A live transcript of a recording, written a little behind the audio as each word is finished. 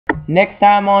Next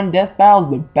time on Death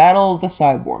Battles, the Battle of the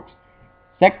Cyborgs.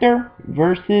 Sektor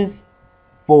versus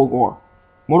Fulgore.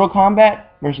 Mortal Kombat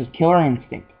versus Killer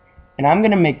Instinct. And I'm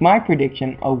going to make my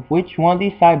prediction of which one of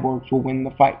these cyborgs will win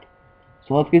the fight.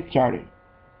 So let's get started.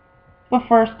 But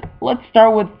first, let's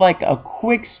start with a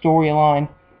quick storyline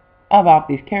about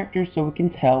these characters so we can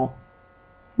tell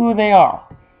who they are.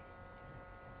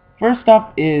 First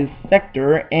up is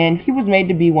Sektor, and he was made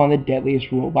to be one of the deadliest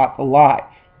robots alive.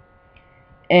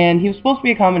 And he was supposed to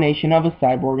be a combination of a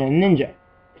cyborg and a ninja.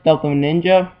 Stealth of a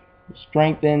ninja,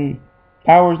 strength and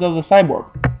powers of the cyborg.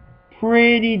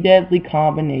 Pretty deadly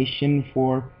combination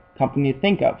for a company to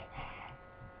think of.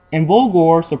 And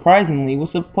Fulgore, surprisingly, was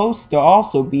supposed to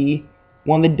also be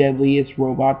one of the deadliest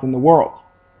robots in the world.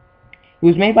 He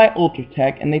was made by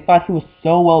Ultratech, and they thought he was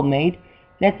so well made,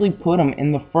 they actually put him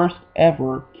in the first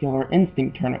ever Killer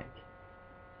Instinct tournament.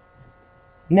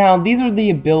 Now, these are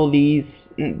the abilities.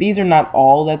 These are not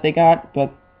all that they got,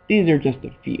 but these are just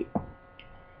a few.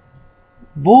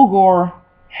 Fulgore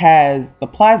has the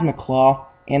Plasma Claw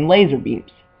and laser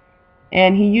beams,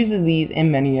 and he uses these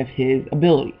in many of his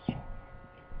abilities.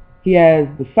 He has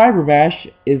the Cyber Bash,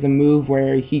 is a move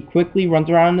where he quickly runs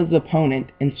around his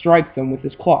opponent and strikes them with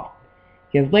his claw.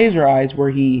 He has Laser Eyes,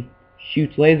 where he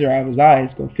shoots laser out of his eyes,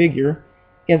 go figure.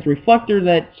 He has Reflector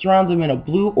that surrounds him in a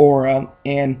blue aura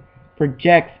and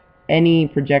projects any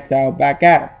projectile back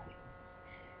at him.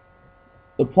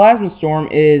 The Plasma Storm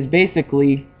is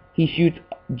basically, he shoots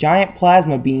giant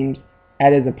plasma beams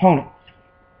at his opponents.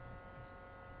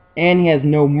 And he has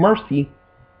No Mercy,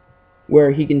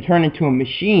 where he can turn into a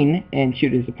machine and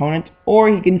shoot his opponent, or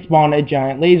he can spawn a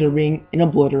giant laser beam and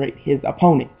obliterate his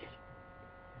opponents.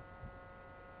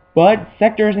 But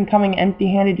Sektor isn't coming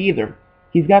empty-handed either.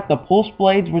 He's got the Pulse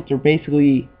Blades, which are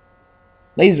basically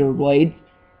laser blades.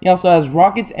 He also has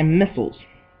rockets and missiles.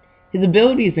 His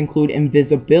abilities include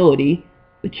Invisibility,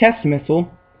 the Chest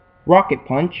Missile, Rocket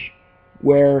Punch,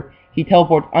 where he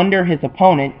teleports under his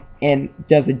opponent and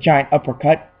does a giant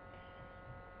uppercut,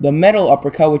 the Metal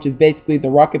Uppercut, which is basically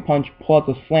the Rocket Punch plus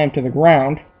a slam to the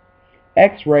ground,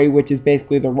 X-Ray, which is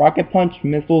basically the Rocket Punch,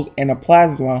 missiles, and a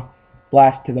Plasma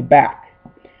Blast to the back.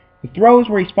 The Throw is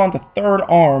where he spawns a third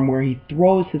arm where he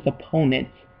throws his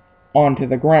opponents onto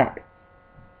the ground.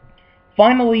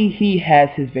 Finally, he has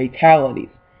his fatalities.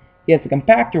 He has a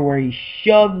Compactor where he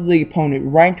shoves the opponent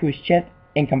right into his chest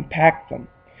and compacts them.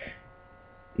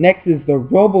 Next is the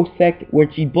Robosect,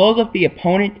 which he blows up the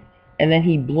opponent and then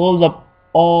he blows up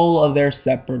all of their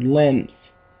separate limbs.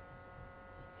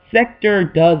 Sektor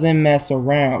doesn't mess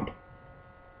around.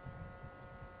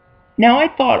 Now, I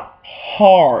thought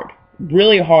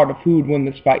really hard of who would win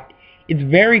this fight. It's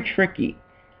very tricky.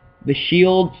 The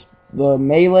shields, the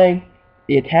melee,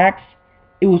 the attacks,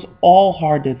 it was all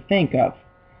hard to think of.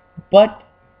 But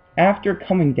after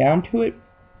coming down to it,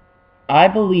 I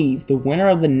believe the winner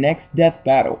of the next death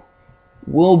battle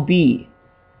will be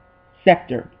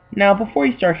Sektor. Now, before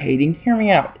you start hating, hear me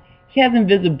out. He has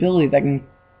invisibility that can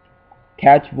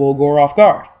catch Fulgore off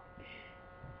guard.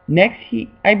 Next,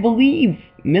 I believe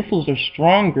missiles are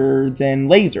stronger than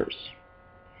lasers.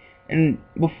 And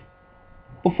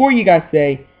before you guys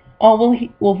say, oh,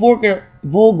 well,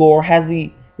 Fulgore has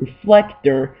the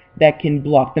Reflector that can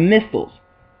block the missiles.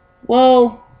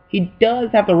 Well, he does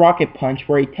have the Rocket Punch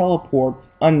where he teleports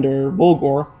under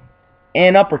Fulgore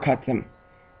and uppercuts him.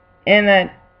 And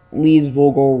that leaves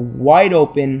Fulgore wide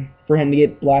open for him to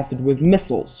get blasted with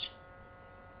missiles.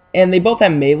 And they both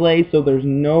have melee, so there's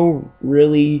no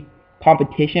really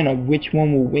competition of which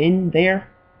one will win there.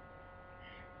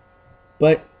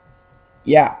 But,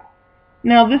 yeah.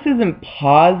 Now, this isn't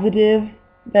positive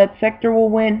that Sektor will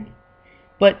win,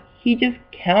 but he just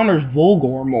counters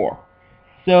Fulgore more.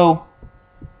 So,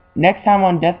 next time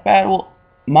on Death Battle,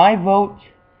 my vote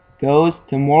goes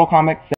to Mortal Kombat 7.